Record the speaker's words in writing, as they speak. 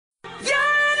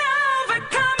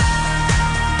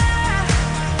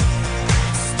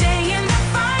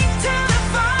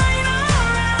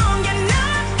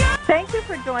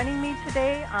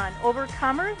on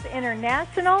Overcomers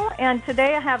International, and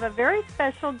today I have a very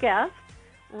special guest.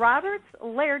 Robert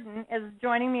Liardon is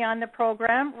joining me on the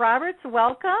program. Robert,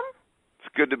 welcome.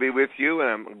 It's good to be with you,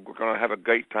 and we're going to have a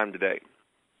great time today.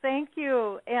 Thank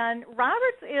you. And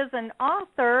Robert is an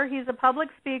author. He's a public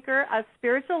speaker, a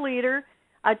spiritual leader,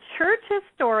 a church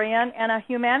historian, and a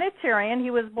humanitarian. He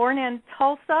was born in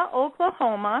Tulsa,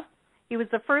 Oklahoma. He was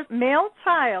the first male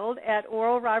child at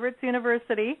Oral Roberts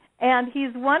University, and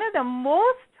he's one of the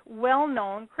most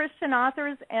well-known Christian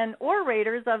authors and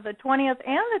orators of the 20th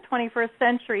and the 21st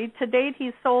century. To date,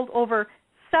 he's sold over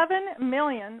 7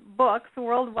 million books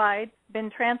worldwide,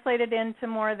 been translated into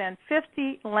more than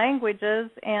 50 languages,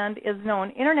 and is known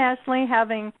internationally,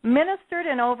 having ministered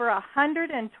in over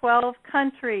 112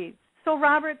 countries. So,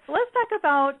 Robert, let's talk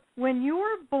about when you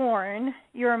were born,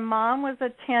 your mom was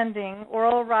attending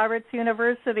Oral Roberts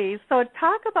University. So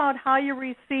talk about how you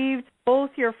received both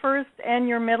your first and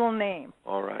your middle name.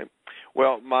 All right.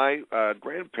 Well, my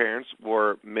grandparents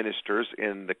were ministers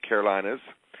in the Carolinas,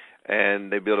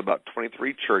 and they built about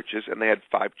 23 churches, and they had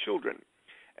 5 children.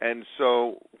 And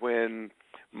so when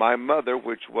my mother,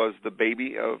 which was the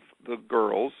baby of the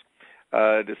girls,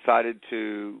 decided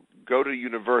to go to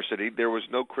university, there was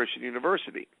no Christian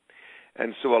university.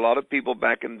 And so a lot of people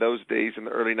back in those days, in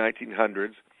the early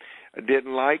 1900s,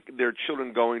 didn't like their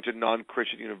children going to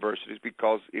non-Christian universities,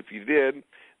 because if you did,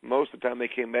 most of the time they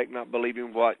came back not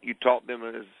believing what you taught them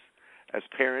as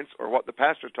parents or what the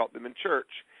pastor taught them in church.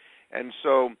 And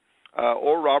so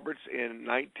Oral Roberts in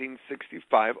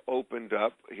 1965 opened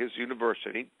up his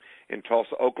university in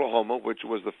Tulsa, Oklahoma, which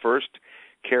was the first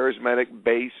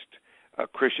charismatic-based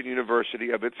Christian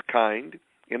university of its kind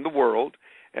in the world,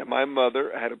 and my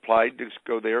mother had applied to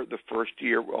go there the first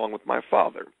year along with my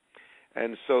father.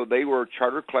 And so they were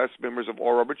charter class members of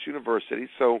Oral Roberts University.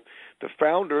 So the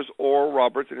founders, Oral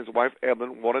Roberts and his wife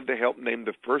Evelyn, wanted to help name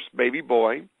the first baby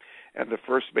boy and the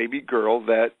first baby girl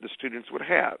that the students would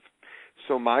have.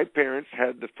 So my parents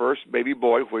had the first baby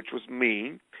boy, which was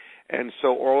me. And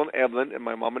so Oral and Evelyn and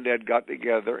my mom and dad got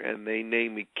together, and they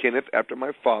named me Kenneth after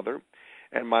my father,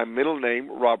 and my middle name,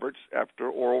 Roberts, after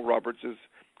Oral Roberts'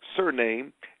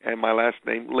 surname, and my last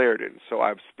name, Liardon. So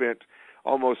I've spent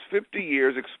almost 50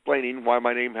 years explaining why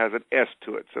my name has an S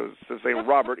to it. So instead of saying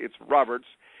Robert, it's Roberts,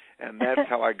 and that's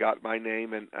how I got my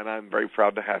name, and I'm very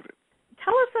proud to have it.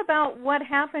 Tell us about what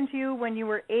happened to you when you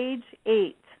were age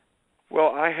 8. Well,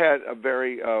 I had a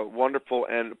very wonderful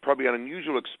and probably an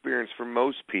unusual experience for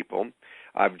most people.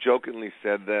 I've jokingly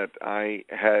said that I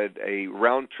had a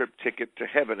round-trip ticket to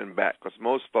heaven and back, because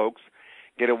most folks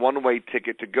get a one-way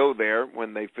ticket to go there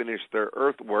when they finish their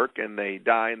earth work and they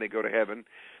die and they go to heaven.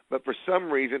 But for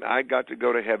some reason, I got to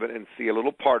go to heaven and see a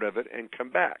little part of it and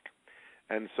come back.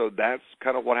 And so that's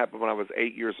kind of what happened when I was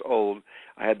 8 years old.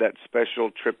 I had that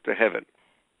special trip to heaven.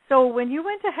 So when you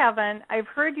went to heaven, I've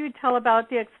heard you tell about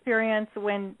the experience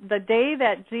when the day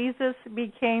that Jesus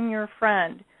became your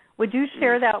friend. Would you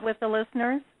share that with the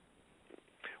listeners?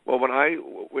 Well, when I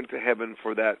went to heaven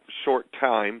for that short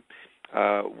time,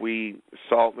 we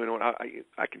saw,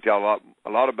 I can tell a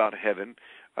lot about heaven,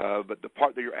 but the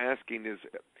part that you're asking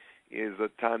is the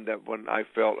time that when I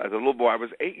felt, as a little boy, I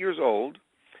was 8 years old,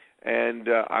 and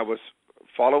I was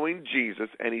following Jesus,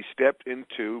 and he stepped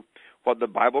into what the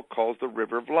Bible calls the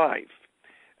river of life.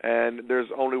 And there's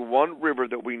only one river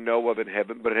that we know of in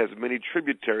heaven, but it has many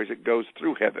tributaries that goes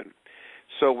through heaven.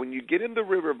 So when you get in the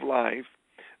river of life,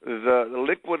 the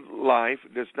liquid life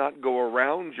does not go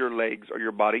around your legs or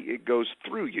your body, it goes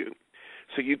through you.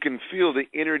 So you can feel the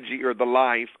energy or the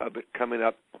life of it coming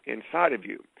up inside of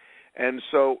you. And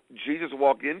so Jesus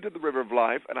walked into the river of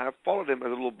life, and I followed him as a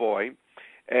little boy.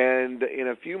 And in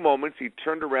a few moments, he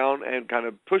turned around and kind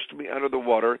of pushed me under the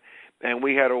water, and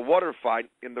we had a water fight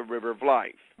in the river of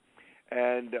life.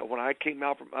 And when I came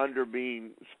out from under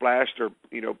being splashed or,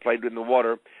 played in the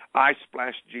water, I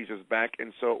splashed Jesus back,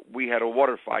 and so we had a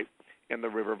water fight in the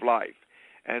river of life.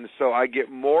 And so I get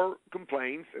more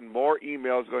complaints and more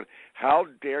emails going, how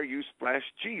dare you splash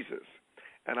Jesus?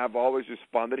 And I've always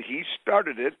responded, he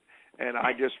started it, and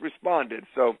I just responded.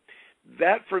 So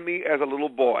that for me as a little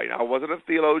boy, I wasn't a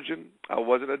theologian, I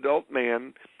wasn't an adult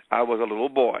man, I was a little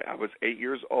boy. I was 8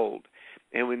 years old.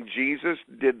 And when Jesus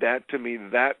did that to me,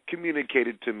 that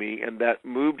communicated to me, and that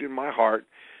moved in my heart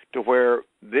to where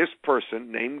this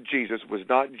person named Jesus was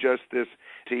not just this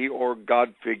deity or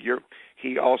God figure.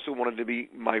 He also wanted to be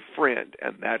my friend,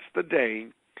 and that's the day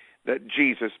that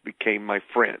Jesus became my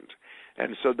friend.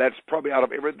 And so that's probably out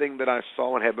of everything that I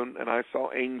saw in heaven, and I saw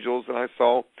angels, and I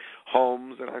saw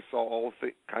homes, and I saw all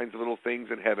kinds of little things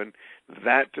in heaven.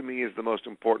 That, to me, is the most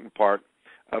important part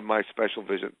of my special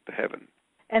visit to heaven.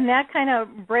 And that kind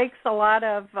of breaks a lot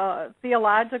of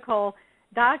theological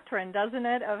doctrine, doesn't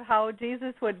it, of how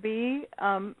Jesus would be?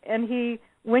 And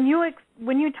when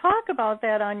you talk about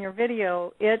that on your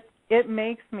video, it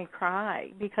makes me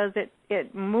cry because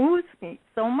it moves me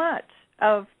so much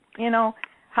of,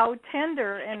 how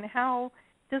tender and how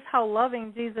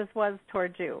loving Jesus was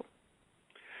towards you.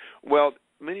 Well,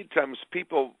 many times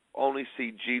people only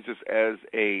see Jesus as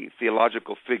a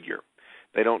theological figure.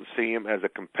 They don't see him as a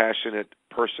compassionate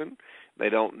person. They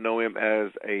don't know him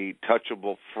as a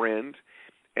touchable friend.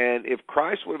 And if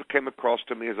Christ would have come across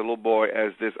to me as a little boy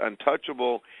as this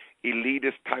untouchable,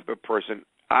 elitist type of person,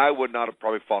 I would not have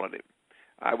probably followed him.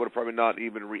 I would have probably not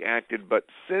even reacted. But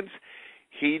since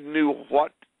he knew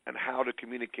what and how to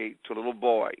communicate to a little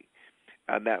boy,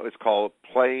 and that was called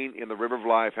playing in the river of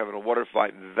life, having a water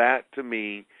fight, that to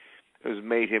me has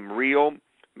made him real,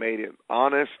 made it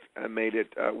honest, and made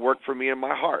it work for me in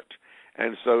my heart.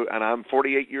 And I'm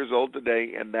 48 years old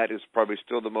today, and that is probably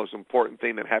still the most important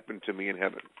thing that happened to me in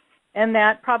heaven. And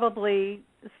that probably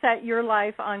set your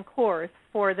life on course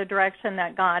for the direction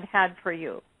that God had for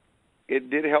you. It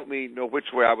did help me know which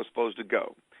way I was supposed to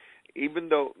go. Even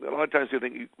though a lot of times you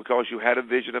think because you had a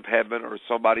vision of heaven or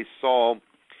somebody saw,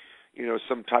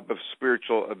 some type of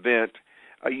spiritual event,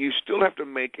 you still have to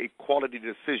make a quality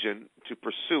decision to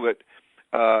pursue it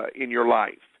in your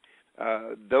life.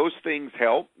 Those things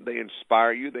help. They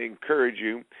inspire you. They encourage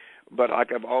you. But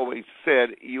like I've always said,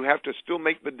 you have to still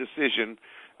make the decision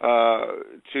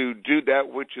to do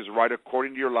that which is right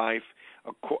according to your life.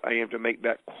 You have to make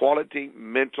that quality,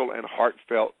 mental, and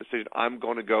heartfelt decision. I'm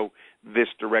going to go this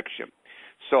direction.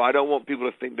 So I don't want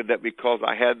people to think that because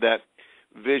I had that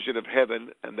vision of heaven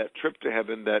and that trip to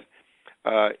heaven that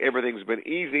everything's been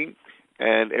easy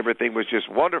and everything was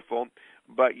just wonderful,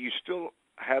 but you still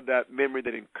have that memory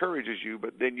that encourages you,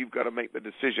 but then you've got to make the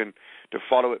decision to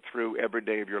follow it through every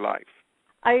day of your life.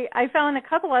 I found a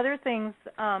couple other things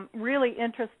really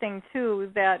interesting,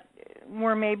 too, that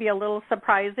were maybe a little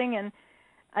surprising, and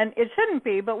it shouldn't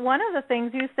be, but one of the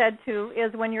things you said, too,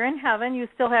 is when you're in heaven, you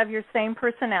still have your same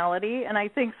personality, and I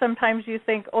think sometimes you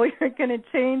think, you're going to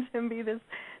change and be this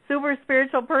super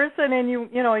spiritual person, and you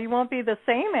won't be the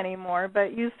same anymore,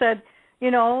 but you said,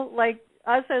 like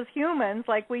us as humans,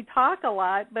 like we talk a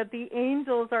lot, but the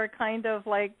angels are kind of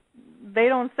like, they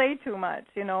don't say too much,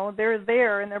 they're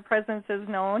there and their presence is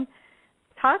known.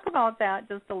 Talk about that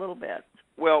just a little bit.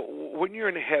 Well, when you're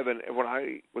in heaven, when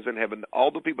I was in heaven, all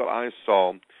the people I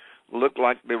saw looked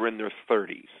like they were in their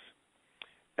 30s.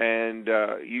 And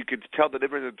you could tell the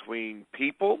difference between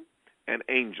people and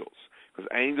angels, because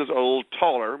angels are a little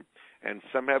taller, and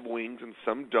some have wings and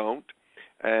some don't.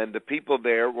 And the people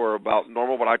there were about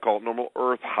normal, what I call normal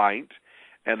earth height,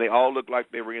 and they all looked like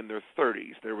they were in their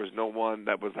 30s. There was no one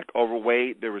that was like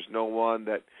overweight. There was no one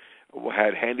that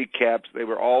had handicaps. They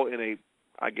were all in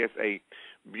a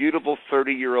beautiful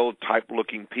 30-year-old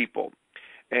type-looking people.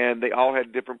 And they all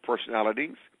had different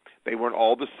personalities. They weren't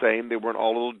all the same. They weren't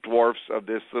all little dwarfs of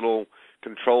this little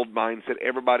controlled mindset.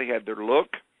 Everybody had their look.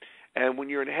 And when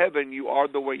you're in heaven, you are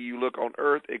the way you look on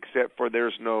earth, except for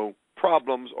there's no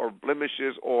problems or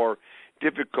blemishes or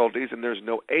difficulties, and there's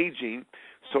no aging.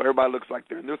 So everybody looks like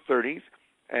they're in their 30s,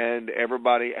 and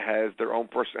everybody has their own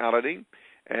personality.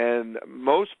 And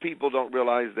most people don't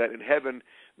realize that in heaven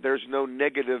there's no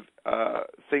negative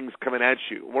things coming at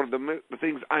you. One of the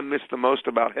things I miss the most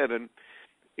about heaven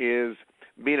is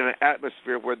being in an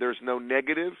atmosphere where there's no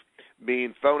negative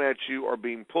being thrown at you or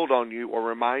being pulled on you or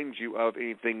remind you of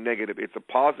anything negative. It's a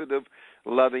positive,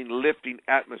 loving, lifting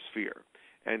atmosphere.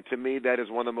 And to me, that is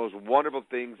one of the most wonderful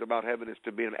things about heaven, is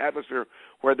to be in an atmosphere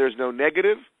where there's no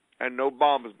negative and no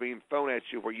bombs being thrown at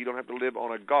you, where you don't have to live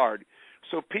on a guard.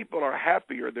 So people are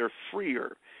happier. They're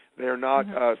freer. They're not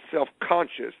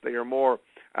self-conscious. They are more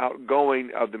outgoing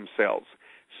of themselves.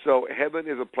 So heaven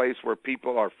is a place where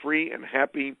people are free and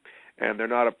happy, and they're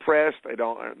not oppressed. They're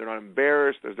not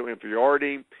embarrassed. There's no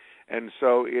inferiority. And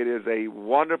so it is a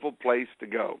wonderful place to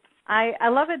go. I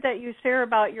love it that you share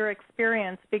about your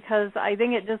experience, because I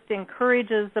think it just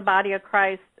encourages the body of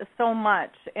Christ so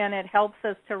much, and it helps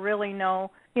us to really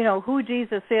know, who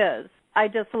Jesus is. I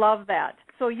just love that.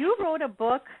 So you wrote a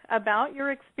book about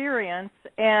your experience,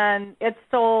 and it's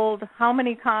sold how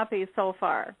many copies so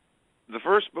far? The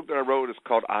first book that I wrote is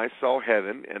called I Saw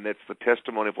Heaven, and that's the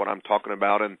testimony of what I'm talking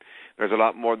about, and there's a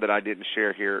lot more that I didn't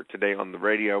share here today on the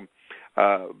radio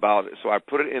about it. So I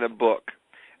put it in a book,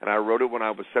 and I wrote it when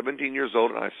I was 17 years old,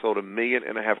 and I sold 1.5 million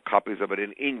copies of it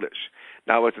in English.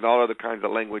 Now, it's in all other kinds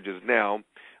of languages now,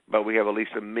 but we have at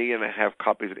least 1.5 million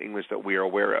copies in English that we are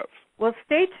aware of. Well,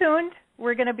 stay tuned.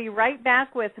 We're going to be right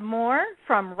back with more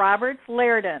from Robert's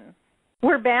Liardon.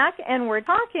 We're back, and we're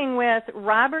talking with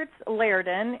Roberts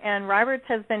Liardon, and Roberts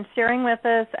has been sharing with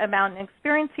us about an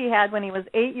experience he had when he was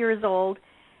 8 years old,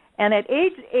 and at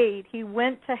age 8, he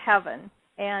went to heaven,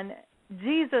 and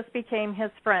Jesus became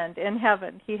his friend in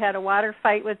heaven. He had a water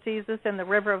fight with Jesus in the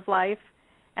river of life,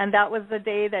 and that was the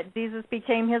day that Jesus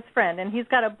became his friend, and he's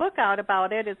got a book out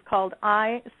about it. It's called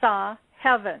I Saw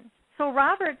Heaven. So,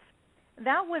 Roberts,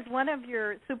 that was one of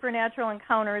your supernatural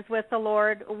encounters with the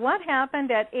Lord. What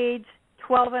happened at age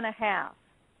 12 and a half?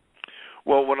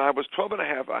 Well, when I was 12 and a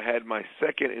half, I had my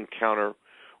second encounter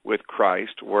with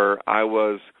Christ, where I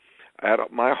was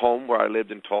at my home where I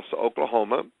lived in Tulsa,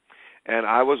 Oklahoma, and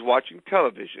I was watching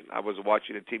television. I was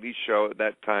watching a TV show at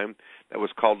that time that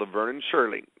was called Laverne and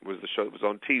Shirley. It was the show that was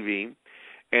on TV,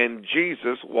 and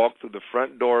Jesus walked through the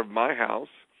front door of my house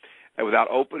and without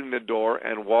opening the door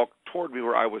and walked toward me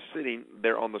where I was sitting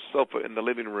there on the sofa in the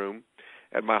living room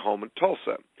at my home in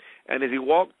Tulsa. And as he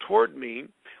walked toward me,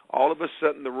 all of a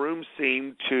sudden the room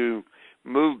seemed to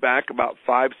move back about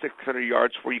 500-600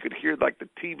 yards where you could hear like the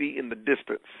TV in the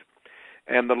distance.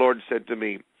 And the Lord said to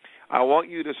me, I want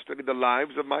you to study the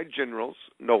lives of my generals,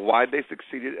 know why they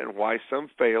succeeded and why some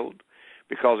failed,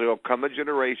 because there will come a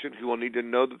generation who will need to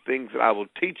know the things that I will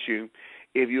teach you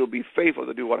if you will be faithful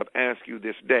to do what I've asked you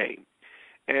this day.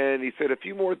 And he said a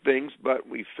few more things, but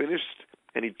we finished,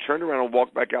 and he turned around and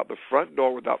walked back out the front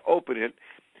door without opening it.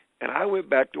 And I went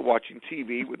back to watching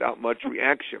TV without much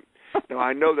reaction. Now,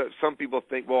 I know that some people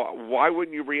think, well, why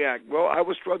wouldn't you react? Well, I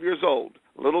was 12 years old.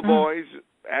 Little boys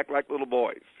act like little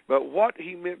boys. But what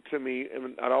he meant to me,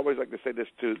 and I'd always like to say this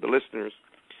to the listeners,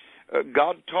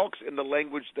 God talks in the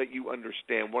language that you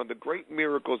understand. One of the great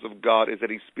miracles of God is that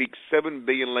he speaks 7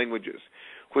 billion languages,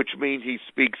 which means he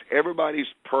speaks everybody's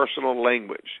personal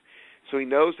language. So he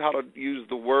knows how to use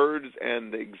the words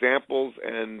and the examples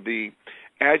and the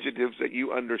adjectives that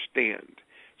you understand.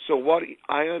 So what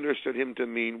I understood him to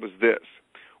mean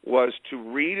was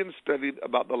to read and study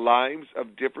about the lives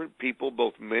of different people,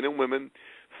 both men and women,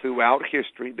 throughout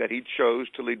history that he chose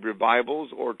to lead revivals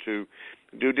or to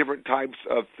do different types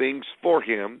of things for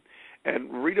him,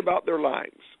 and read about their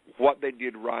lives, what they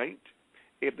did right,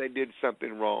 if they did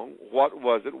something wrong, what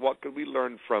was it, what could we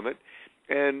learn from it,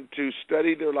 and to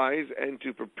study their lives and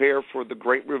to prepare for the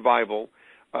great revival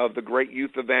of the great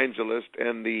youth evangelist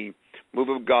and the move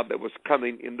of God that was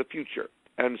coming in the future.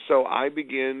 And so I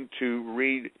began to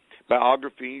read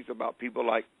biographies about people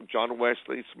like John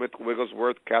Wesley, Smith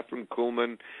Wigglesworth, Kathryn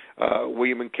Kuhlman,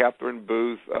 William and Catherine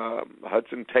Booth,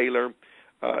 Hudson Taylor.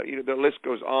 The list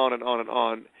goes on and on and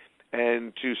on.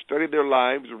 And to study their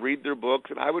lives, read their books,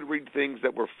 and I would read things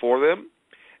that were for them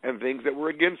and things that were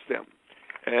against them,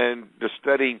 and to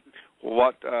study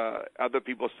what other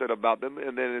people said about them.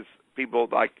 And then as people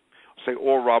like, say,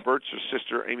 Oral Roberts or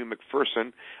Sister Amy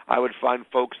McPherson, I would find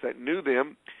folks that knew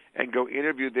them and go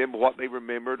interview them, what they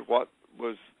remembered, what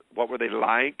were they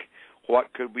like,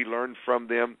 what could we learn from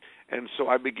them. And so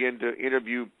I began to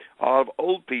interview a lot of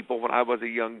old people when I was a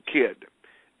young kid.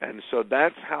 And so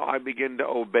that's how I began to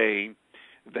obey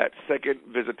that second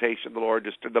visitation of the Lord,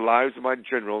 just to the lives of my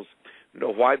generals,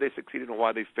 know why they succeeded and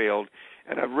why they failed.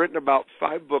 And I've written about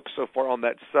 5 books so far on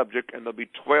that subject, and there'll be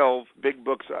 12 big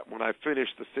books when I finish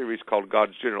the series called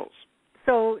God's Generals.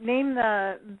 So name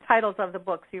the titles of the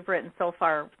books you've written so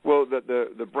far. Well,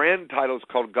 the brand title is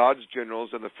called God's Generals,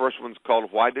 and the first one's called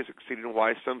Why They Succeeded and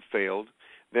Why Some Failed.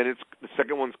 Then the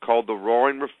second one's called The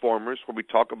Roaring Reformers, where we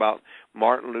talk about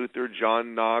Martin Luther,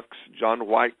 John Knox, John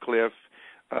Wycliffe,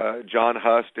 John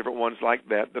Huss, different ones like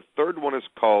that. The third one is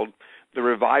called The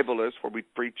Revivalists, where we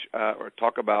preach or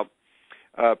talk about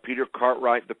Peter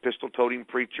Cartwright, the pistol-toting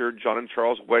preacher, John and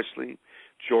Charles Wesley,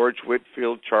 George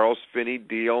Whitefield, Charles Finney,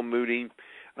 D.L. Moody,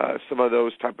 some of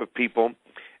those type of people.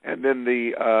 And then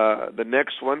the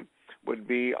next one would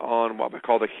be on what we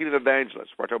call the Healing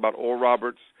Evangelist, where I talk about Oral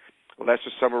Roberts,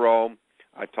 Lester Summerall.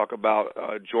 I talk about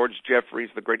George Jeffreys,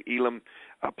 the great Elam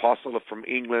apostle from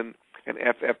England, and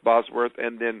F.F. Bosworth,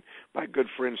 and then my good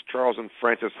friends Charles and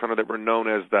Francis Hunter that were known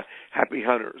as the Happy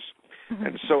Hunters. Mm-hmm.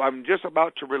 And so I'm just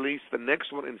about to release the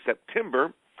next one in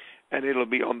September, and it'll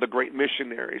be on the great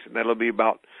missionaries, and that'll be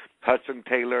about Hudson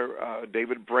Taylor,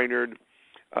 David Brainerd,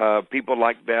 people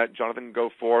like that, Jonathan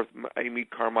Goforth, Amy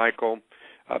Carmichael,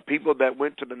 people that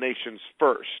went to the nations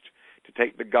first to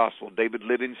take the gospel, David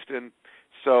Livingston.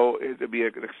 So it'll be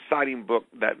an exciting book.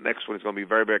 That next one is going to be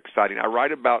very, very exciting. I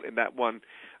write about in that one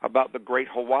about the great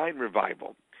Hawaiian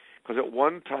revival, because at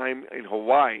one time in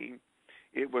Hawaii,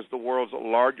 it was the world's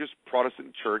largest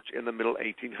Protestant church in the middle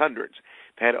 1800s. It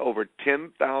had over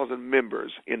 10,000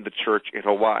 members in the church in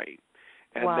Hawaii.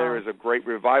 And Wow. There is a great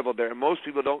revival there. And most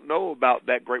people don't know about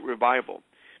that great revival.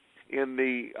 in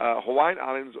the Hawaiian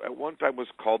Islands at one time was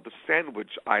called the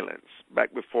Sandwich Islands,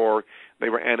 back before they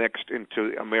were annexed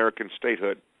into American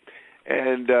statehood.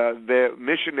 And the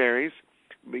missionaries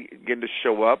began to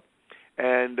show up,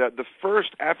 and the first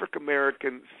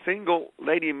African-American single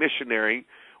lady missionary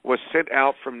was sent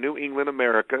out from New England,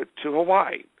 America, to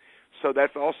Hawaii. So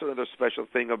that's also another special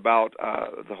thing about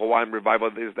the Hawaiian revival,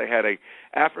 is they had a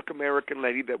African-American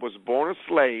lady that was born a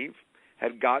slave,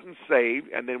 had gotten saved,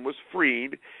 and then was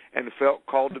freed and felt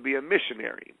called to be a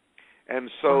missionary. And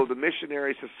so the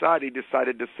Missionary Society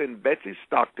decided to send Betsy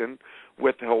Stockton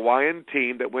with the Hawaiian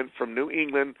team that went from New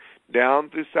England down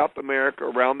through South America,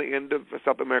 around the end of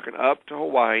South America, and up to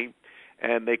Hawaii,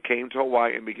 and they came to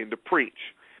Hawaii and began to preach.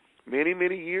 Many,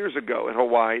 many years ago in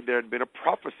Hawaii, there had been a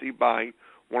prophecy by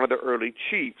one of the early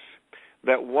chiefs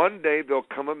that one day there'll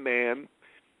come a man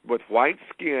with white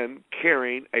skin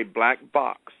carrying a black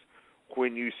box.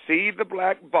 When you see the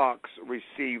black box,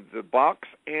 receive the box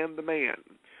and the man.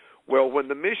 Well, when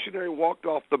the missionary walked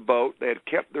off the boat, they had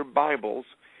kept their Bibles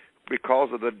because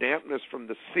of the dampness from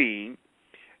the sea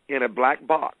in a black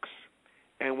box.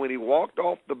 And when he walked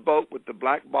off the boat with the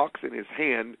black box in his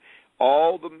hand,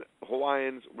 all the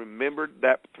Hawaiians remembered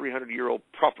that 300-year-old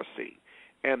prophecy,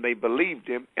 and they believed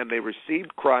him, and they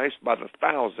received Christ by the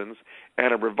thousands,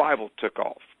 and a revival took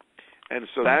off. And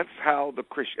so that's how the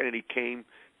Christianity came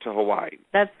to Hawaii.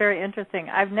 That's very interesting.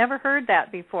 I've never heard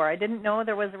that before. I didn't know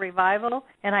there was a revival,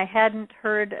 and I hadn't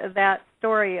heard that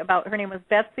story about, her name was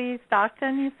Betsy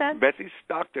Stockton, you said? Betsy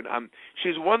Stockton.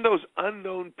 She's one of those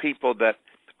unknown people that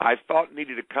I thought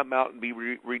needed to come out and be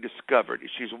rediscovered.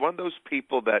 She's one of those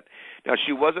people that, now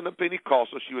she wasn't a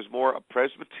Pentecostal, she was more a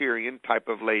Presbyterian type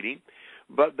of lady,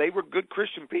 but they were good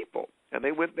Christian people, and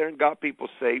they went there and got people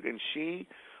saved, and she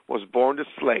was born a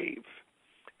slave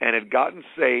and had gotten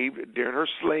saved during her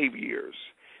slave years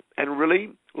and really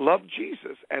loved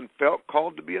Jesus and felt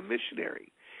called to be a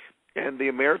missionary. And the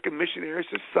American Missionary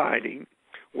Society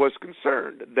was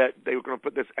concerned that they were going to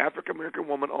put this African-American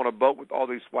woman on a boat with all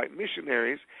these white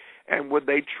missionaries, and would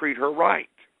they treat her right?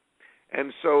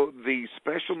 And so the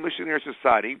Special Missionary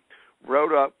Society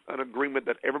wrote up an agreement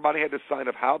that everybody had to sign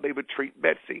of how they would treat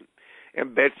Betsy.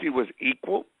 And Betsy was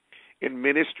equal in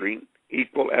ministry,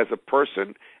 equal as a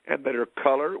person, and that her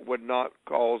color would not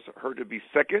cause her to be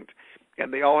second.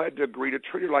 And they all had to agree to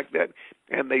treat her like that.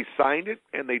 And they signed it,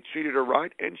 and they treated her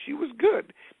right, and she was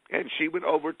good. And she went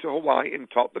over to Hawaii and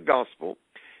taught the gospel,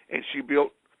 and she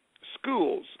built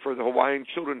schools for the Hawaiian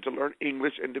children to learn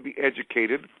English and to be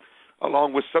educated,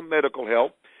 along with some medical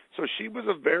help. So she was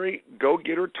a very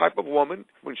go-getter type of woman.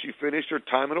 When she finished her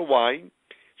time in Hawaii,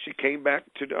 she came back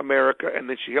to America, and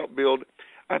then she helped build,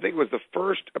 I think it was the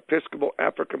first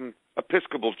African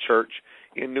Episcopal church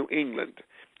in New England.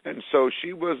 And so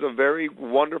she was a very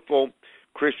wonderful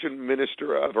Christian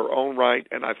minister of her own right,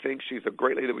 and I think she's a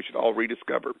great lady that we should all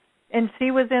rediscover. And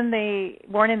she was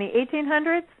born in the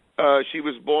 1800s? She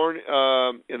was born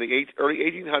in the early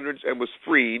 1800s and was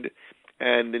freed,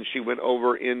 and then she went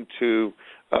over into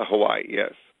Hawaii,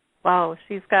 yes. Wow,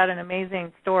 she's got an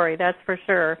amazing story, that's for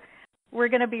sure. We're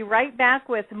going to be right back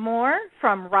with more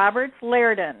from Roberts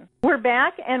Liardon. We're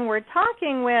back, and we're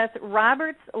talking with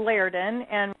Roberts Liardon,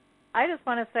 and I just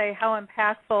want to say how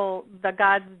impactful the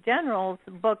God's Generals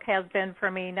book has been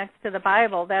for me next to the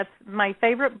Bible. That's my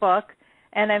favorite book,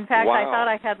 and in fact, wow. I thought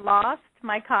I had lost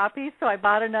my copy, so I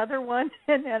bought another one,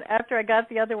 and after I got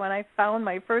the other one, I found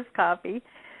my first copy.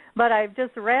 But I've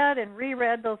just read and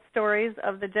reread those stories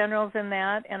of the generals in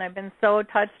that, and I've been so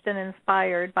touched and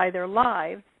inspired by their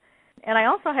lives. And I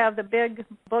also have the big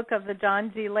book of the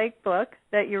John G. Lake book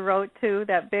that you wrote, too,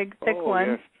 that big, thick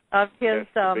one yes. of his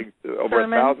big, over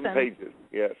 1,000 pages,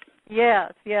 yes.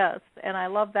 Yes, and I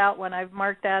love that one. I've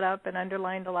marked that up and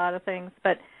underlined a lot of things.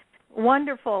 But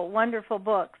wonderful, wonderful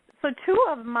books. So two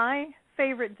of my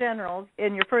favorite generals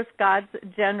in your first God's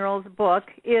Generals book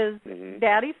is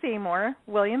Daddy Seymour,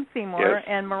 William Seymour, yes.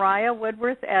 and Maria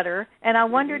Woodworth-Etter. And I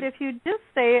wondered if you'd just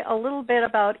say a little bit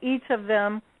about each of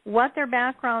them, what their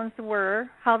backgrounds were,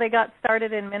 how they got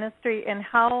started in ministry, and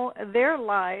how their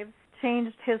lives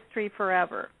changed history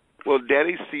forever. Well,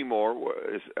 Daddy Seymour,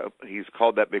 he's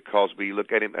called that because we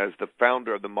look at him as the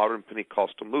founder of the modern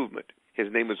Pentecostal movement. His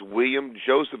name is William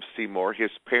Joseph Seymour. His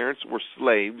parents were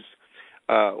slaves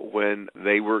when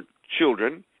they were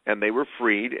children, and they were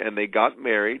freed, and they got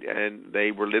married, and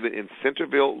they were living in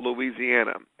Centerville,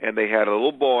 Louisiana. And they had a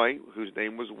little boy whose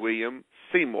name was William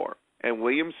Seymour. And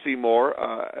William Seymour,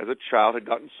 as a child, had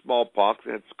gotten smallpox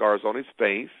and had scars on his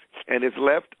face, and his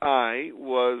left eye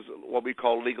was what we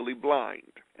call legally blind.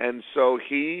 And so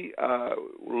he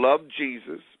loved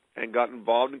Jesus, and got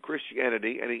involved in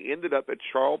Christianity, and he ended up at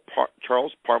Charles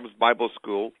Parham's Bible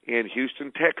School in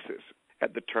Houston, Texas,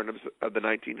 at the turn of the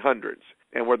 1900s,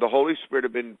 and where the Holy Spirit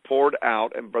had been poured out,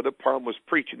 and Brother Parham was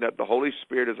preaching that the Holy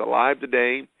Spirit is alive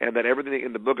today, and that everything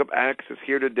in the book of Acts is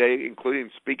here today, including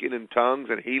speaking in tongues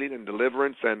and healing and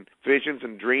deliverance and visions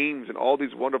and dreams and all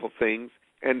these wonderful things.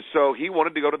 And so he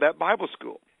wanted to go to that Bible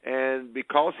school. And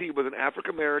because he was an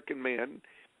African-American man,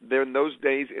 there in those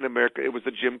days in America, it was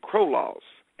the Jim Crow laws,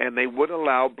 and they wouldn't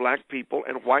allow black people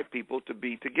and white people to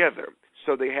be together.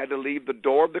 So they had to leave the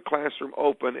door of the classroom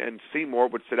open, and Seymour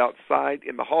would sit outside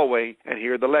in the hallway and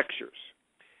hear the lectures.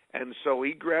 And so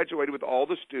he graduated with all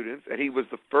the students, and he was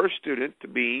the first student to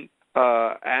be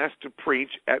asked to preach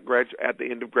at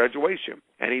the end of graduation.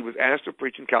 And he was asked to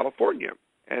preach in California.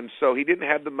 And so he didn't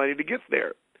have the money to get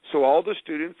there. So all the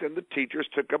students and the teachers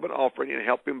took up an offering and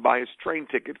helped him buy his train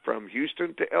ticket from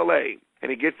Houston to L.A. And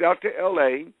he gets out to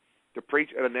L.A. to preach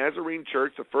at a Nazarene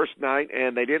church the first night,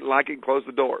 and they didn't like it and closed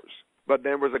the doors. But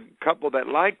there was a couple that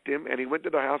liked him, and he went to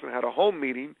the house and had a home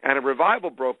meeting, and a revival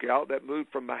broke out that moved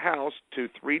from the house to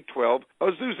 312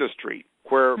 Azusa Street,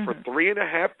 where for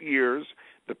 3.5 years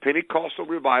the Pentecostal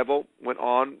revival went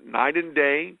on night and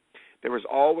day. There was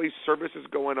always services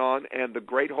going on, and the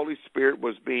great Holy Spirit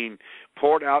was being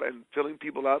poured out and filling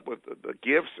people up with the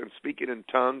gifts and speaking in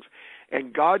tongues.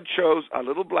 And God chose a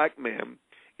little black man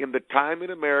in the time in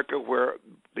America where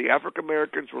the African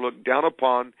Americans were looked down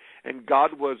upon, and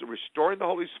God was restoring the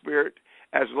Holy Spirit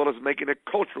as well as making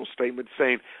a cultural statement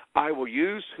saying, I will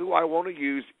use who I want to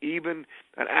use, even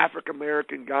an African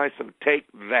American guy, so take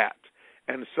that.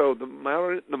 And so the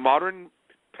modern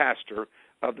pastor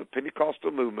of the Pentecostal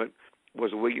movement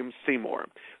was William Seymour.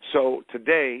 So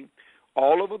today,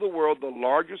 all over the world, the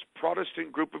largest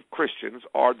Protestant group of Christians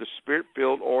are the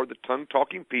Spirit-filled or the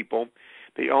tongue-talking people.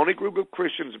 The only group of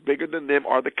Christians bigger than them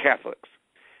are the Catholics.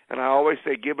 And I always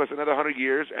say, give us another 100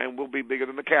 years and we'll be bigger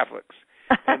than the Catholics.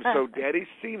 And so Daddy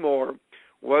Seymour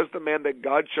was the man that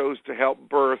God chose to help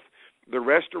birth the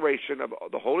restoration of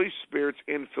the Holy Spirit's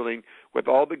infilling with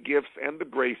all the gifts and the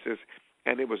graces.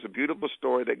 And it was a beautiful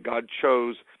story that God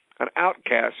chose an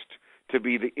outcast to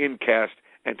be the incast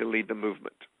and to lead the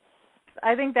movement.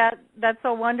 I think that's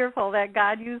so wonderful that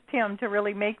God used him to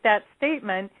really make that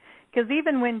statement, because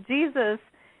even when Jesus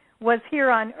was here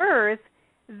on earth,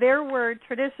 there were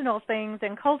traditional things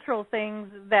and cultural things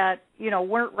that,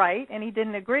 weren't right and he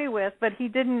didn't agree with, but he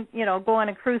didn't, go on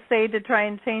a crusade to try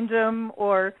and change them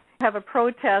or have a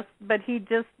protest, but he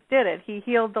just did it. He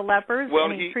healed the lepers,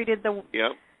 and he treated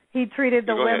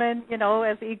the women,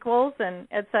 as equals, and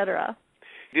et cetera.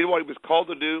 He did what he was called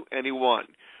to do, and he won.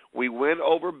 We win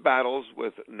over battles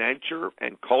with nature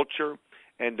and culture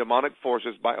and demonic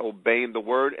forces by obeying the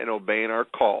word and obeying our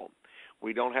call.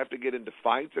 We don't have to get into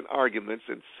fights and arguments,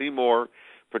 and Seymour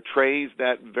portrays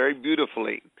that very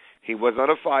beautifully. He was not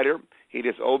a fighter. He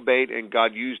just obeyed, and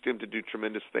God used him to do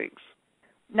tremendous things.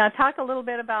 Now talk a little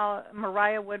bit about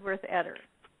Maria Woodworth-Etter.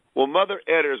 Well, Mother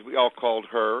Etter, as we all called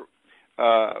her,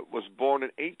 was born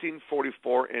in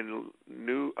 1844 in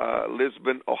New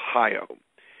Lisbon, Ohio.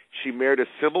 She married a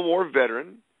Civil War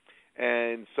veteran,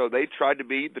 and so they tried to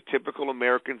be the typical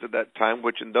Americans at that time,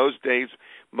 which in those days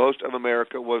most of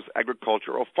America was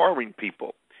agricultural farming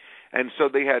people. And so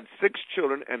they had 6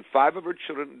 children, and 5 of her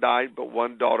children died, but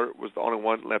one daughter was the only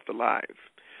one left alive.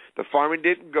 The farming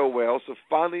didn't go well, so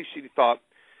finally she thought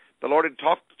the Lord had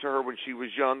talked to her when she was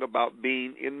young about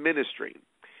being in ministry.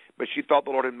 But she thought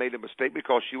the Lord had made a mistake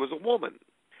because she was a woman.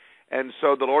 And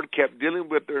so the Lord kept dealing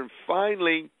with her, and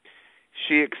finally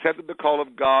she accepted the call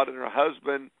of God and her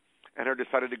husband and her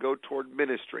decided to go toward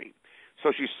ministry.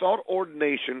 So she sought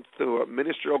ordination through a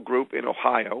ministerial group in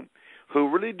Ohio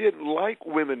who really didn't like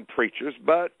women preachers,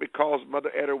 but because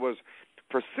Mother Etter was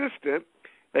persistent,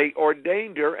 they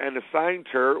ordained her and assigned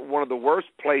her one of the worst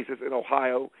places in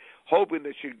Ohio, hoping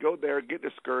that she'd go there, get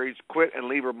discouraged, quit, and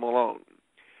leave her alone.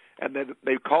 And then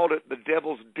they called it the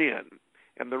Devil's Den.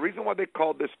 And the reason why they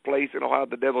called this place in Ohio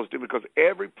the Devil's Den, because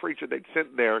every preacher they'd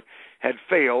sent there had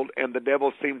failed, and the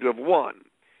devil seemed to have won.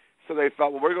 So they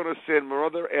thought, well, we're going to send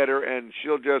Mother Etter, and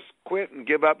she'll just quit and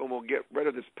give up, and we'll get rid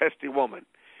of this pesky woman.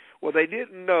 Well, they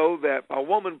didn't know that a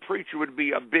woman preacher would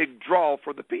be a big draw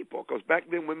for the people, because back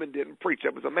then women didn't preach.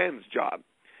 That was a man's job.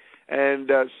 And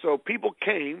so people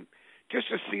came just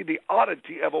to see the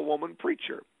oddity of a woman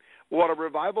preacher. Well, a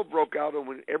revival broke out, and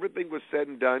when everything was said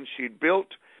and done, she built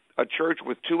a church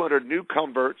with 200 new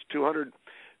converts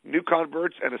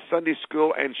and a Sunday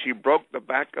school, and she broke the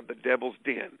back of the Devil's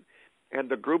Den. And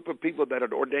the group of people that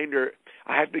had ordained her,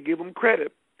 I have to give them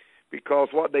credit, because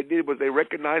what they did was they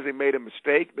recognized they made a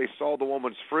mistake. They saw the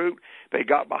woman's fruit. They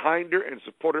got behind her and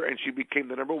supported her, and she became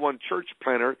the number one church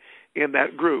planter in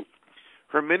that group.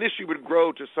 Her ministry would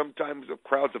grow to sometimes of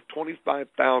crowds of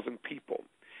 25,000 people.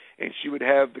 And she would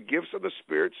have the gifts of the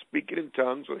Spirit, speaking in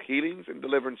tongues with healings and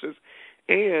deliverances.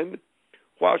 And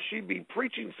while she'd be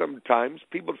preaching sometimes,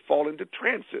 people would fall into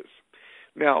trances.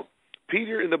 Now,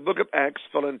 Peter in the book of Acts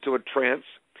fell into a trance,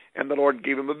 and the Lord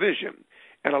gave him a vision.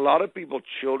 And a lot of people,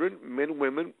 children, men,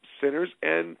 women, sinners,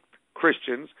 and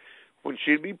Christians, when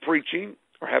she'd be preaching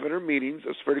or having her meetings,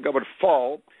 the Spirit of God would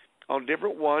fall on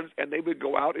different ones, and they would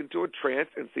go out into a trance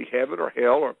and see heaven or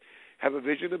hell or have a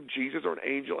vision of Jesus or an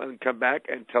angel and come back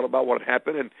and tell about what had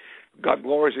happened, and God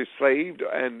gloriously saved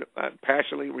and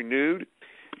passionately renewed.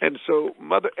 And so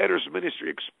Mother Etter's ministry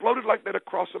exploded like that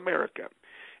across America.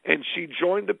 And she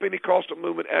joined the Pentecostal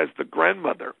movement as the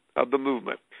grandmother of the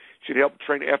movement. She'd helped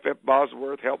train F.F.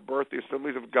 Bosworth, helped birth the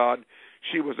Assemblies of God.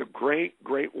 She was a great,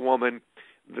 great woman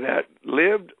that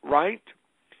lived right,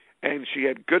 and she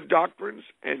had good doctrines,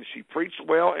 and she preached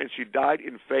well, and she died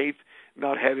in faith,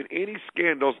 not having any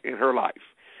scandals in her life.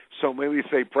 So may we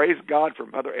say, praise God for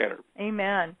Mother Etter.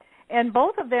 Amen. And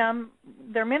both of them,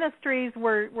 their ministries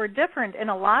were different in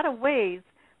a lot of ways,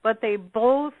 but they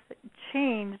both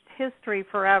changed history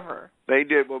forever. They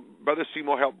did. Well, Brother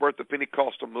Seymour helped birth the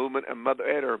Pentecostal movement, and Mother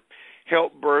Etter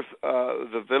helped birth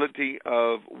the ability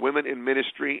of women in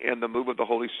ministry and the move of the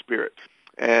Holy Spirit.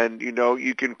 And, you know,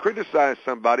 you can criticize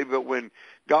somebody, but when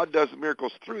God does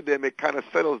miracles through them, it kind of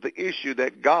settles the issue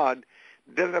that God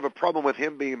doesn't have a problem with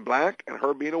him being black and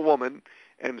her being a woman.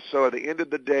 And so at the end of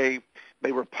the day,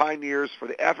 they were pioneers for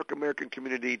the African-American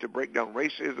community to break down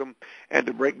racism and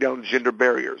to break down gender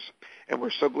barriers. And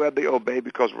we're so glad they obey,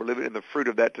 because we're living in the fruit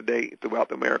of that today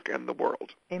throughout America and the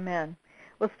world. Amen.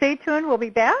 Well, stay tuned. We'll be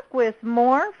back with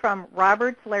more from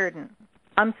Roberts Liardon.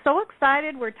 I'm so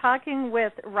excited. We're talking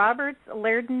with Roberts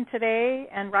Liardon today,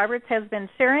 and Roberts has been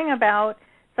sharing about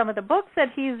some of the books that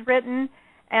he's written.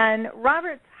 And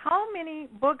Roberts, how many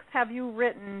books have you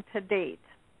written to date?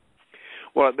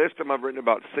 Well, at this time I've written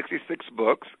about 66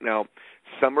 books. Now,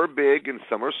 some are big and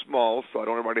some are small, so I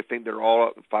don't want everybody to think they're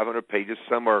all 500 pages.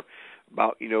 Some are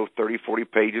about, 30, 40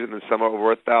 pages, and then some are over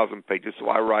 1,000 pages. So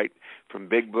I write from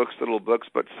big books to little books,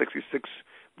 but 66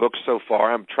 books so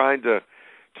far. I'm trying to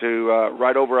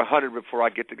write over 100 before I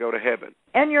get to go to heaven.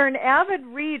 And you're an avid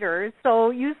reader, so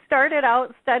you started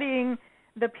out studying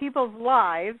the people's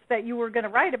lives that you were going to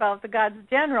write about, the God's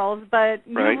generals, but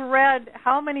you've read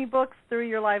how many books through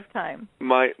your lifetime?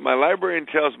 My librarian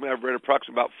tells me I've read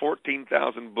approximately about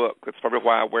 14,000 books. That's probably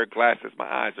why I wear glasses.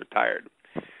 My eyes are tired.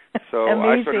 So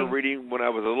I started reading when I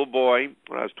was a little boy,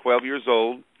 when I was 12 years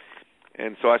old.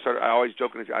 And so I always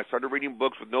joke, I started reading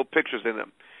books with no pictures in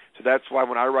them. So that's why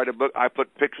when I write a book, I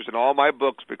put pictures in all my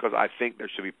books, because I think there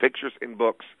should be pictures in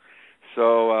books.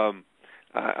 So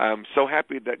I'm so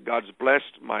happy that God's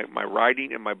blessed my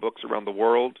writing and my books around the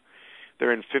world.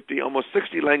 They're in almost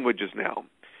 60 languages now.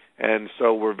 And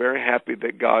so we're very happy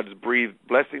that God's breathed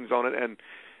blessings on it. And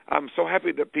I'm so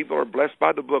happy that people are blessed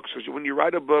by the books, because when you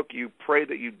write a book, you pray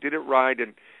that you did it right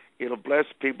and it'll bless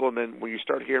people. And then when you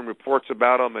start hearing reports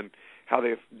about them and how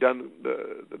they've done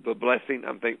the blessing,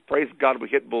 I'm thinking, praise God, we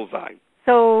hit bullseye.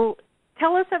 So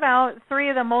tell us about 3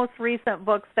 of the most recent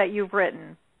books that you've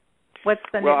written. What's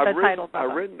the title of them?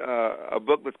 I've written a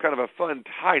book that's kind of a fun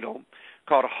title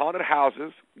called Haunted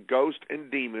Houses, Ghosts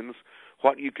and Demons,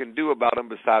 What You Can Do About Them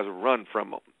Besides Run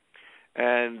From Them.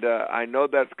 And I know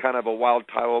that's kind of a wild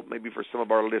title maybe for some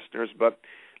of our listeners, but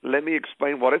let me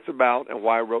explain what it's about and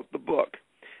why I wrote the book.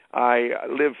 I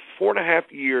lived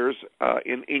 4.5 years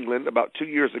in England. About 2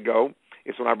 years ago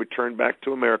is when I returned back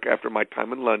to America after my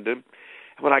time in London.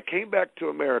 And when I came back to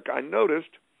America, I noticed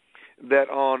that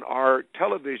on our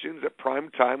televisions at prime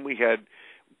time, we had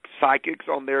psychics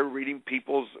on there reading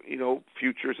people's,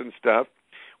 futures and stuff.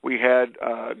 We had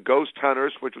Ghost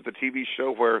Hunters, which was a TV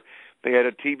show where they had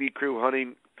a TV crew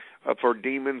hunting for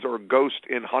demons or ghosts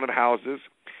in haunted houses.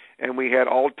 And we had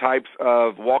all types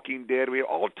of Walking Dead. We had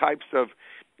all types of,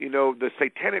 the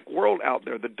satanic world out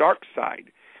there, the dark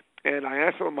side. And I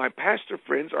asked some of my pastor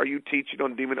friends, are you teaching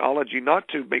on demonology not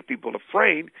to make people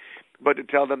afraid, but to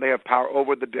tell them they have power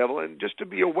over the devil, and just to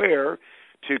be aware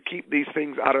to keep these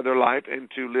things out of their life and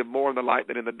to live more in the light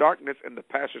than in the darkness? And the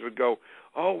pastors would go,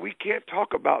 oh, we can't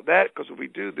talk about that, because if we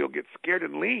do, they'll get scared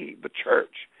and leave the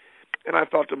church. And I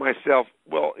thought to myself,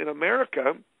 well, in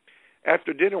America,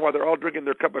 after dinner, while they're all drinking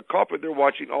their cup of coffee, they're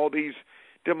watching all these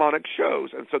demonic shows.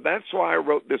 And so that's why I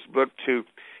wrote this book, to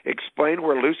explain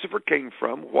where Lucifer came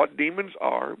from, what demons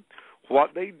are,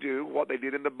 what they do, what they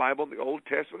did in the Bible, in the Old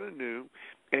Testament and the New,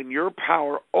 and your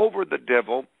power over the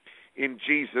devil in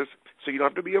Jesus, so you don't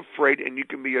have to be afraid, and you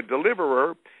can be a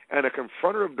deliverer and a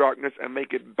confronter of darkness and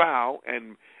make it bow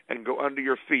and go under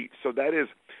your feet. So that is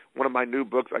one of my new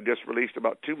books I just released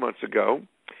about 2 months ago.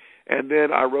 And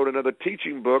then I wrote another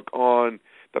teaching book on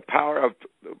the power of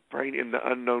praying in the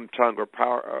unknown tongue, or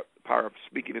power of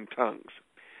speaking in tongues.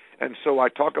 And so I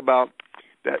talk about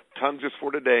that tongues is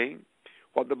for today,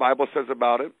 what the Bible says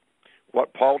about it,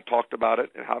 what Paul talked about it,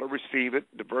 and how to receive it,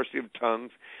 diversity of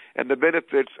tongues, and the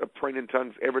benefits of praying in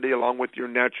tongues every day along with your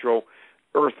natural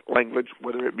earth language,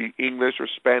 whether it be English or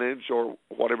Spanish or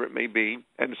whatever it may be.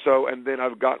 And then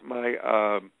I've got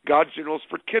my God's Generals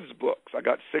for Kids books. I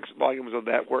got 6 volumes of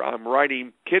that where I'm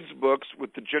writing kids books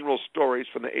with the general stories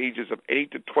from the ages of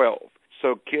 8 to 12.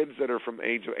 So kids that are from the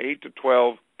age of 8 to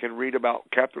 12 can read about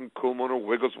Kathryn Kuhlman or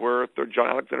Wigglesworth or John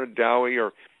Alexander Dowie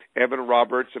or Evan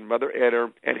Roberts and Mother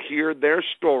Etter, and hear their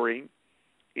story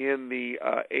in the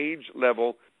age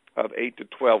level of 8 to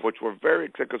 12, which we're very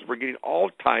excited because we're getting all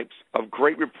types of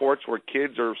great reports where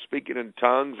kids are speaking in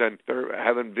tongues and they're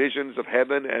having visions of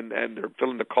heaven and they're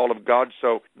feeling the call of God.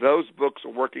 So those books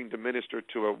are working to minister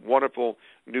to a wonderful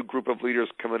new group of leaders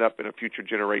coming up in a future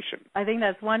generation. I think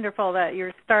that's wonderful that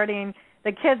you're starting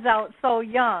the kids out so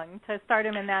young, to start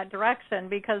them in that direction,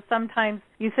 because sometimes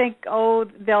you think,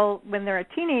 when they're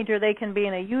a teenager, they can be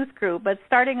in a youth group, but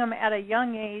starting them at a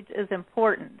young age is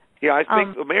important. Yeah, I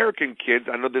think American kids,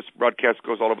 I know this broadcast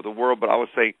goes all over the world, but I would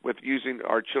say with using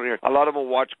our children, a lot of them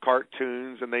watch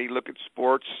cartoons and they look at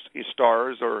sports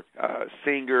stars or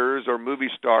singers or movie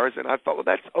stars, and I thought, well,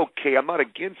 that's okay. I'm not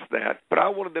against that, but I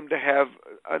wanted them to have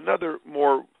another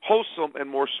more wholesome and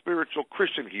more spiritual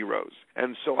Christian heroes.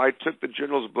 And so I took the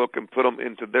General's book and put them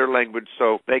into their language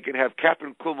so they can have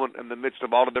Kathryn Kuhlman in the midst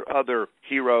of all of their other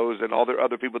heroes and all their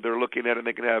other people they're looking at, and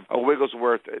they can have a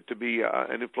Wigglesworth to be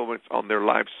an influence on their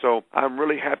lives. So I'm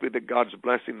really happy that God's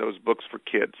blessing those books for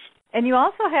kids. And you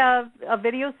also have a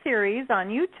video series on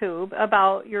YouTube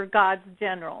about your God's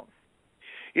Generals.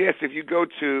 Yes, if you go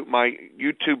to my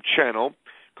YouTube channel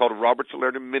called Robert's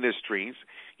Liardon Ministries,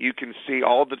 you can see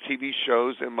all the TV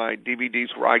shows and my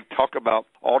DVDs where I talk about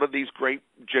all of these great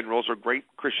generals or great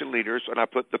Christian leaders, and I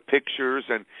put the pictures,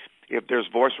 and if there's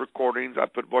voice recordings, I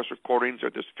put voice recordings,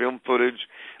 or there's film footage.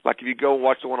 Like if you go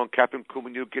watch the one on Kathryn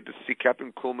Kuhlman, you'll get to see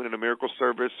Kathryn Kuhlman in a miracle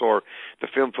service, or the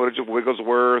film footage of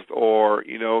Wigglesworth, or,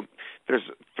 there's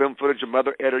film footage of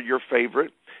Mother Etter, your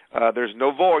favorite. There's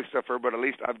no voice of her, but at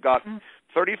least I've got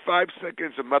 35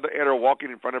 seconds of Mother Etter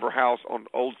walking in front of her house on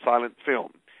old silent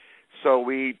film. So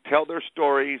we tell their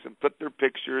stories and put their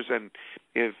pictures, and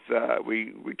if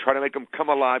we try to make them come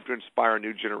alive to inspire a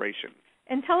new generation.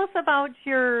 And tell us about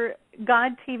your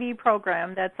God TV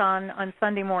program that's on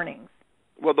Sunday mornings.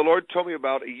 Well, the Lord told me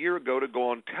about a year ago to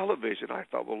go on television. I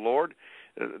thought, well, Lord,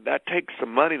 that takes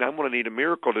some money, and I'm going to need a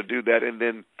miracle to do that. And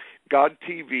then God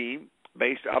TV,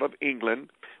 based out of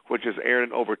England, which is aired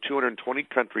in over 220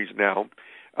 countries now,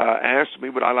 asked me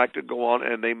would I like to go on,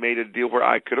 and they made a deal where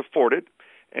I could afford it.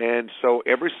 And so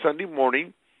every Sunday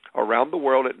morning around the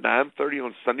world at 9:30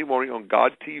 on Sunday morning on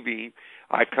God TV,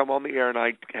 I come on the air and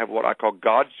I have what I call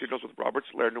God's Generals with Robert's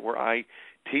Liardon, where I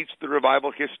teach the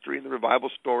revival history and the revival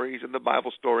stories and the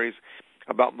Bible stories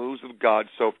about moves of God.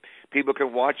 So people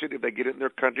can watch it if they get it in their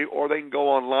country, or they can go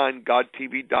online,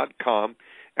 godtv.com,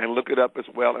 and look it up as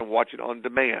well and watch it on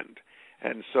demand.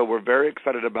 And so we're very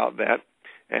excited about that,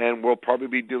 and we'll probably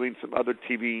be doing some other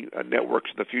TV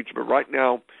networks in the future. But right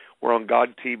now, we're on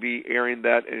God TV airing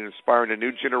that and inspiring a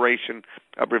new generation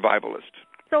of revivalists.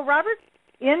 So, Robert,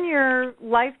 in your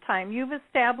lifetime, you've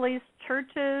established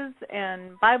churches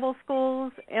and Bible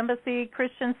schools, Embassy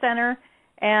Christian Center,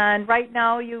 and right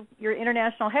now your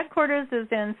international headquarters is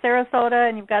in Sarasota,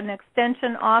 and you've got an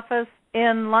extension office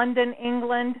in London,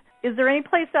 England. Is there any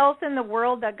place else in the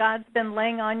world that God's been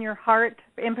laying on your heart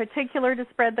in particular to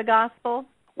spread the gospel?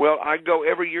 Well, I go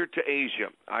every year to Asia.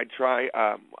 I try.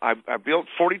 I built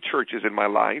 40 churches in my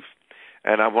life,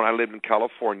 and when I lived in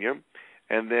California,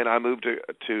 and then I moved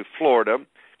to Florida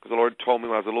because the Lord told me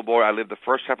when I was a little boy I lived the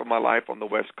first half of my life on the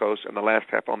West Coast and the last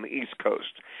half on the East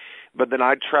Coast. But then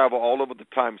I travel all over the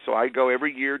time, so I go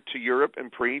every year to Europe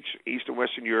and preach, East and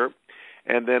Western Europe,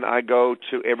 and then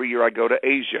every year I go to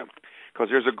Asia because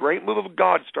there's a great move of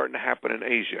God starting to happen in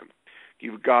Asia.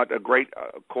 You've got a great,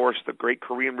 of course, the great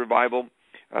Korean revival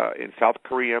in South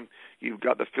Korea. You've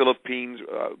got the Philippines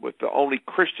with the only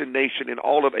Christian nation in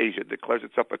all of Asia. It declares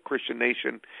itself a Christian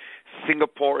nation.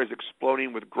 Singapore is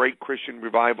exploding with great Christian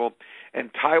revival. And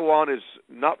Taiwan is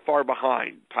not far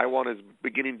behind. Taiwan is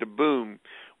beginning to boom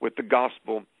with the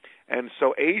gospel. And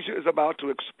so Asia is about to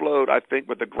explode, I think,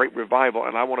 with a great revival,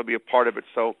 and I want to be a part of it.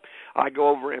 So I go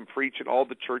over and preach in all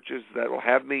the churches that will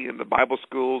have me in the Bible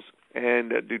schools,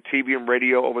 and do TV and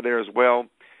radio over there as well.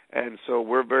 And so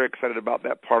we're very excited about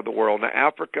that part of the world. Now,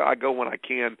 Africa, I go when I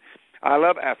can. I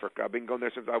love Africa. I've been going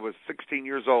there since I was 16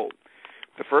 years old.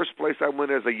 The first place I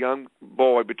went as a young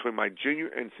boy between my junior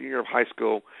and senior of high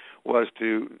school was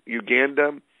to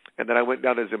Uganda, and then I went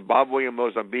down to Zimbabwe and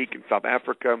Mozambique and South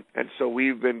Africa, and so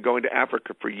we've been going to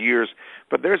Africa for years.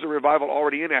 But there's a revival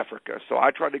already in Africa, so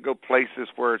I try to go places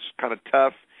where it's kind of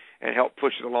tough and help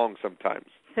push it along sometimes.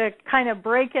 To kind of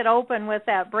break it open with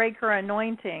that breaker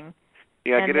anointing.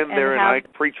 Yeah, get in there and I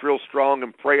preach real strong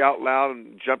and pray out loud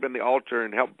and jump in the altar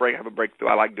and help have a breakthrough.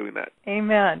 I like doing that.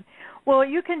 Amen. Well,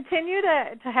 you continue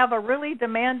to have a really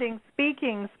demanding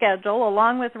speaking schedule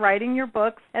along with writing your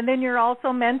books, and then you're also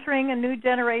mentoring a new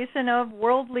generation of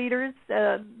world leaders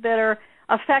that are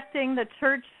affecting the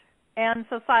church and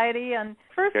society. And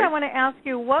first, I want to ask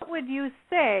you, what would you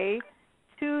say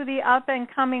to the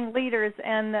up-and-coming leaders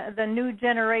and the new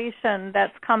generation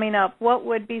that's coming up? What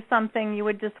would be something you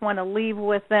would just want to leave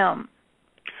with them?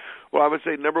 Well, I would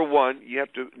say, number one, you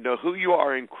have to know who you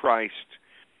are in Christ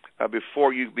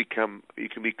before you can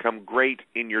become great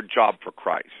in your job for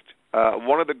Christ.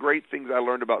 One of the great things I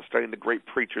learned about studying the great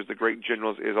preachers, the great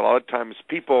generals, is a lot of times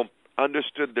people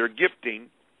understood their gifting,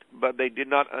 but they did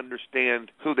not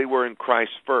understand who they were in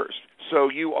Christ first. So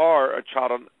you are a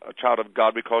child of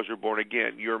God because you're born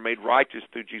again. You're made righteous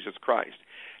through Jesus Christ.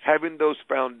 Having those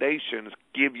foundations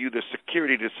give you the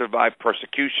security to survive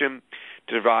persecution,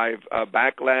 to survive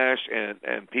backlash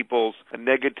and people's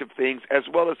negative things, as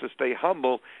well as to stay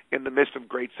humble in the midst of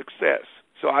great success.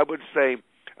 So I would say,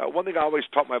 one thing I always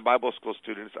taught my Bible school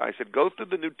students, I said, go through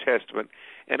the New Testament,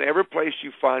 and every place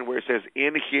you find where it says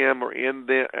in him or in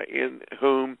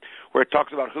whom, where it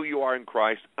talks about who you are in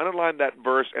Christ, underline that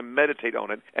verse and meditate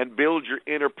on it and build your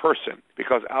inner person,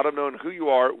 because out of knowing who you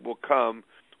are will come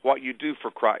what you do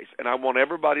for Christ. And I want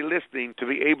everybody listening to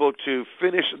be able to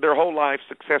finish their whole life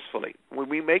successfully. When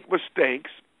we make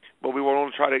mistakes, but we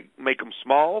want to try to make them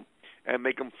small and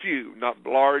make them few, not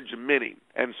large and many.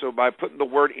 And so by putting the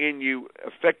word in you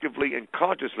effectively and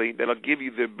consciously, that'll give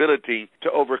you the ability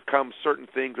to overcome certain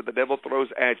things that the devil throws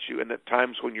at you, and at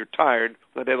times when you're tired,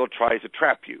 the devil tries to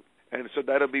trap you. And so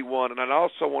that'll be one. And I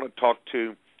also want to talk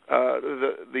to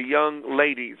the young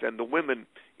ladies and the women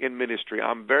in ministry.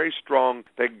 I'm very strong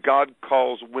that God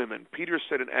calls women. Peter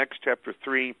said in Acts chapter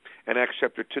 3 and Acts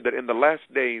chapter 2 that in the last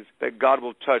days that God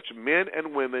will touch men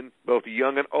and women, both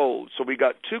young and old. So we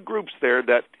got two groups there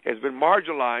that has been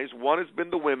marginalized. One has been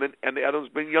the women and the other has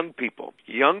been young people.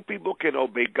 Young people can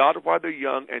obey God while they're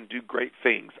young and do great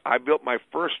things. I built my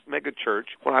first mega church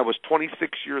when I was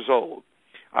 26 years old.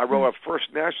 I wrote our first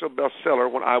national bestseller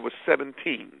when I was 17.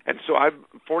 And so I'm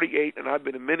 48, and I've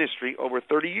been in ministry over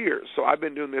 30 years. So I've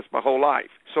been doing this my whole life.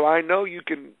 So I know you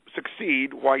can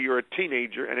succeed while you're a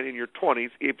teenager and in your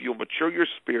 20s if you'll mature your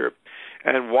spirit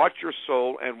and watch your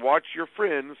soul and watch your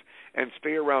friends and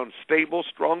stay around stable,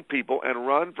 strong people and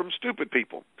run from stupid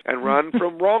people and run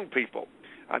from wrong people.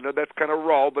 I know that's kind of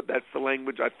raw, but that's the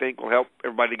language I think will help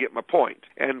everybody get my point.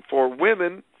 And for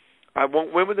women, I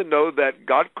want women to know that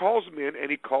God calls men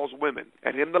and he calls women.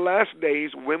 And in the last days,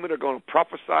 women are going to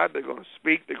prophesy, they're going to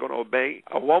speak, they're going to obey.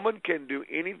 A woman can do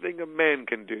anything a man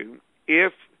can do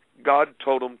if God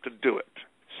told them to do it.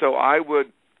 So I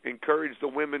would encourage the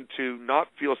women to not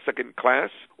feel second class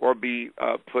or be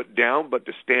put down, but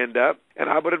to stand up. And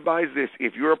I would advise this: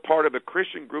 if you're a part of a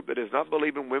Christian group that does not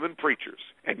believe in women preachers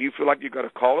and you feel like you've got a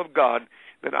call of God,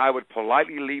 then I would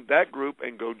politely leave that group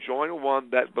and go join one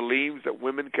that believes that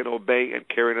women can obey and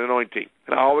carry an anointing.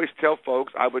 And I always tell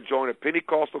folks I would join a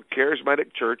Pentecostal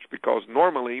charismatic church because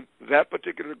normally that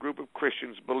particular group of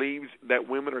Christians believes that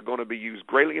women are going to be used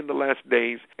greatly in the last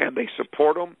days, and they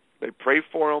support them, they pray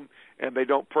for them, and they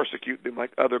don't persecute them like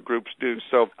other groups do.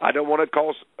 So I don't want to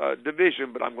cause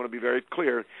division, but I'm going to be very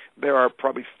clear. There are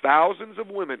probably thousands of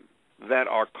women that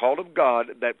are called of God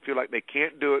that feel like they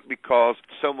can't do it because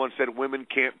someone said women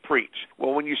can't preach.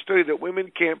 Well, when you study that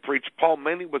women can't preach, Paul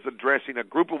mainly was addressing a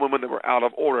group of women that were out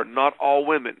of order, not all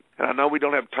women. And I know we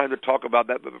don't have time to talk about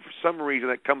that, but for some reason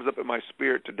that comes up in my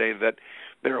spirit today that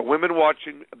there are women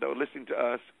watching that are listening to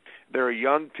us. There are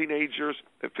young teenagers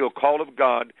that feel called of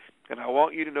God. And I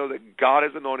want you to know that God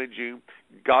has anointed you.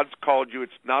 God's called you.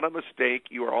 It's not a mistake.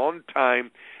 You are on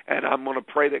time. And I'm going to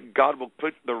pray that God will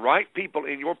put the right people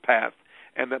in your path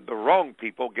and that the wrong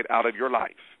people get out of your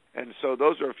life. And so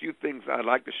those are a few things I'd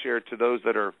like to share to those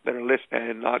that are listening,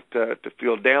 and not to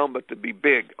feel down, but to be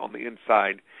big on the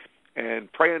inside.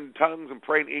 And pray in tongues and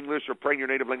pray in English or pray in your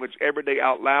native language every day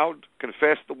out loud.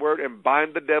 Confess the word and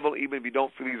bind the devil even if you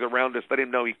don't feel he's around us. Let him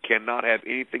know he cannot have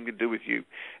anything to do with you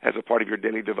as a part of your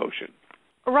daily devotion.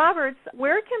 Roberts,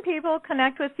 where can people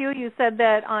connect with you? You said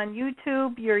that on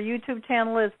YouTube, your YouTube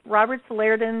channel is Roberts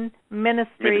Liardon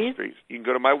Ministries. You can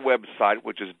go to my website,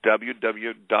 which is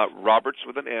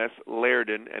www.roberts.com,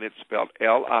 and it's spelled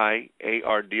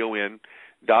Liardon.com.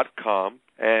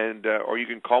 And or you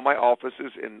can call my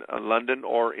offices in London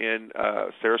or in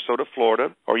Sarasota,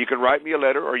 Florida, or you can write me a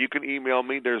letter, or you can email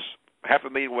me. There's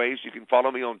 500,000 ways. You can follow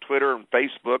me on Twitter and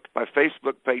Facebook. My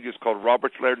Facebook page is called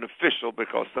Roberts Liardon Official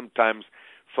because sometimes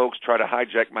folks try to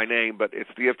hijack my name, but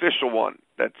it's the official one.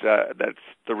 That's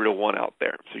the real one out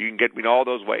there. So you can get me in all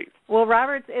those ways. Well,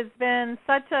 Roberts, it's been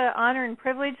such an honor and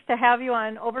privilege to have you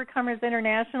on Overcomers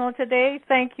International today.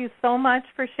 Thank you so much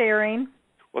for sharing.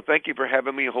 Well, thank you for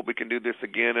having me. I hope we can do this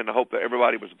again, and I hope that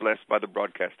everybody was blessed by the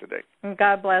broadcast today.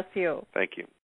 God bless you. Thank you.